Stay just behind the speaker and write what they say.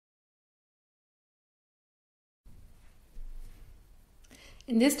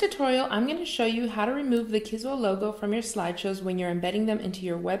In this tutorial, I'm going to show you how to remove the Kizoa logo from your slideshows when you're embedding them into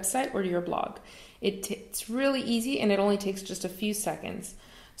your website or your blog. It's really easy and it only takes just a few seconds.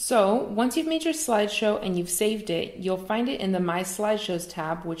 So once you've made your slideshow and you've saved it, you'll find it in the My Slideshows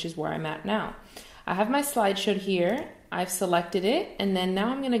tab, which is where I'm at now. I have my slideshow here, I've selected it, and then now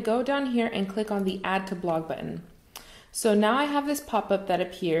I'm going to go down here and click on the Add to Blog button. So now I have this pop-up that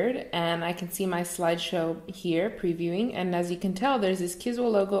appeared and I can see my slideshow here previewing, and as you can tell there's this Kizoa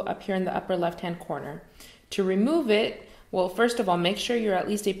logo up here in the upper left hand corner. To remove it, well, first of all, make sure you're at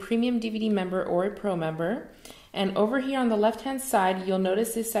least a premium DVD member or a pro member, and over here on the left hand side you'll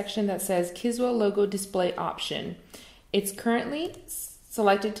notice this section that says Kizoa logo display option. It's currently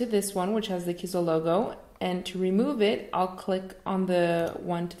selected to this one, which has the Kizoa logo, and to remove it I'll click on the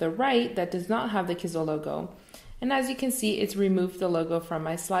one to the right that does not have the Kizoa logo. And as you can see, it's removed the logo from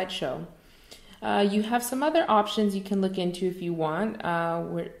my slideshow. You have some other options you can look into if you want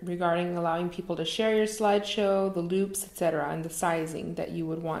regarding allowing people to share your slideshow, the loops, etc., and the sizing that you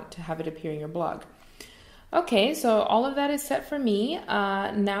would want to have it appear in your blog. Okay, so all of that is set for me.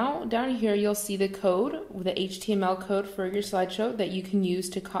 Now down here you'll see the code, the HTML code for your slideshow that you can use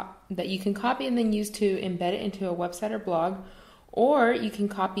to copy and then use to embed it into a website or blog. Or you can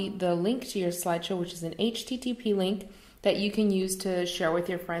copy the link to your slideshow, which is an HTTP link that you can use to share with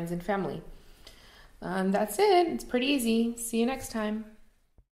your friends and family. That's it. It's pretty easy. See you next time.